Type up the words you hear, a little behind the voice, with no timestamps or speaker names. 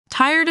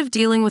Tired of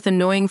dealing with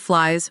annoying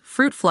flies,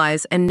 fruit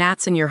flies, and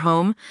gnats in your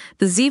home?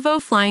 The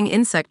Zevo Flying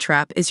Insect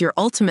Trap is your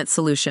ultimate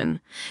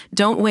solution.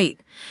 Don't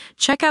wait.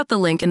 Check out the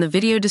link in the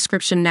video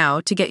description now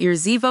to get your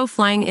Zevo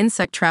Flying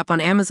Insect Trap on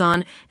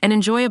Amazon and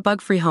enjoy a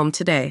bug-free home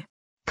today.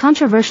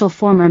 Controversial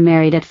former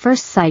Married at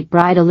First Sight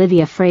bride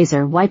Olivia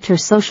Frazer wiped her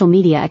social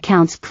media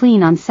accounts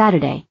clean on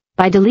Saturday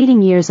by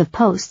deleting years of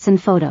posts and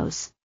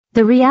photos.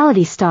 The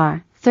reality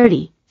star,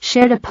 30,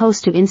 shared a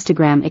post to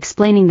Instagram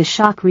explaining the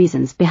shock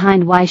reasons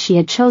behind why she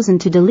had chosen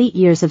to delete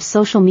years of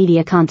social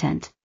media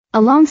content.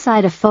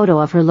 Alongside a photo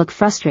of her look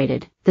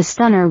frustrated, the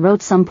stunner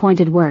wrote some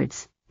pointed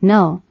words.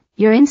 "No,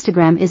 your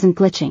Instagram isn't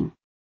glitching.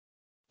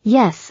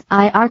 Yes,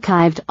 I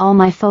archived all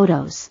my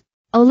photos."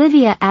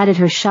 Olivia added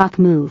her shock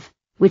move,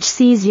 which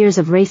sees years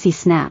of racy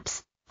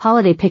snaps,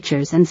 holiday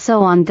pictures and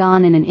so on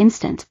gone in an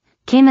instant,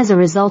 came as a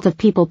result of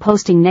people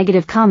posting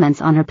negative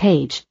comments on her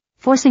page,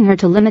 forcing her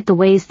to limit the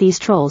ways these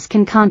trolls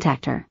can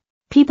contact her.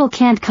 "People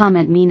can't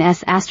comment mean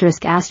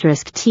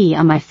 ***T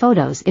on my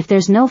photos if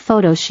there's no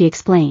photos," she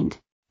explained.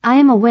 "I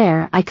am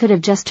aware I could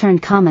have just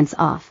turned comments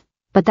off,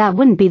 but that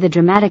wouldn't be the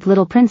dramatic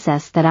little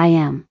princess that I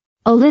am."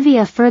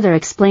 Olivia further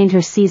explained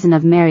her season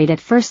of Married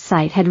at First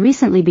Sight had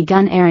recently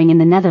begun airing in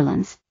the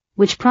Netherlands,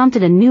 which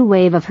prompted a new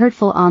wave of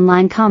hurtful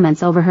online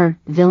comments over her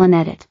villain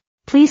edit.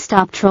 "Please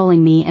stop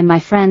trolling me and my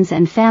friends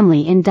and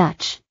family in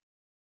Dutch.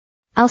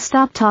 I'll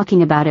stop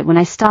talking about it when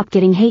I stop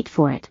getting hate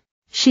for it."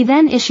 She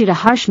then issued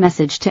a harsh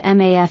message to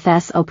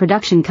MAFSO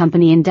production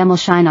company in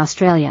Demelsheim,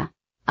 Australia.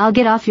 "I'll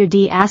get off your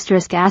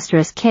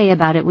D***K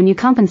about it when you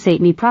compensate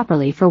me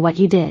properly for what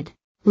you did."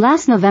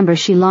 Last November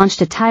she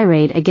launched a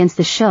tirade against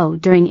the show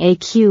during a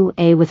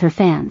Q&A with her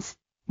fans,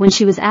 when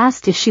she was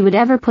asked if she would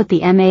ever put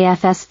the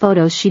MAFS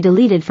photos she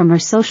deleted from her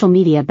social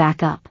media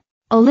back up.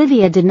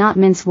 Olivia did not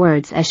mince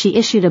words as she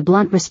issued a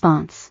blunt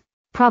response.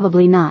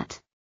 "Probably not.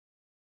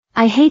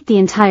 I hate the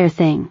entire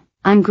thing.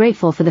 I'm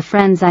grateful for the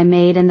friends I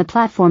made and the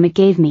platform it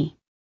gave me.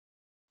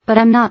 But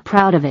I'm not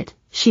proud of it,"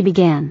 she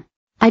began.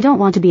 "I don't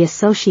want to be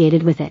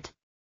associated with it.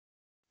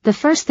 The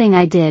first thing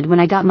I did when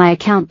I got my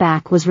account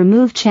back was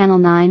remove Channel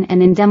 9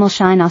 and in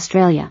Demelsheim,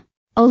 Australia."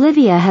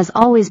 Olivia has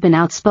always been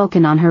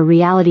outspoken on her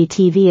reality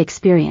TV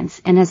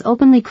experience and has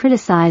openly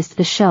criticized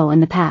the show in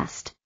the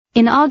past.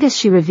 In August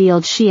she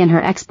revealed she and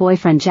her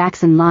ex-boyfriend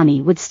Jackson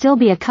Lonnie would still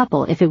be a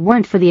couple if it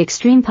weren't for the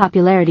extreme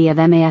popularity of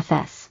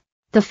MAFS.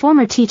 The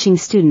former teaching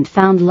student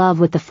found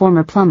love with the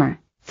former plumber,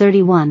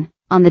 31,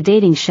 on the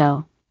dating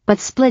show, but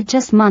split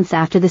just months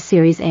after the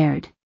series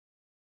aired.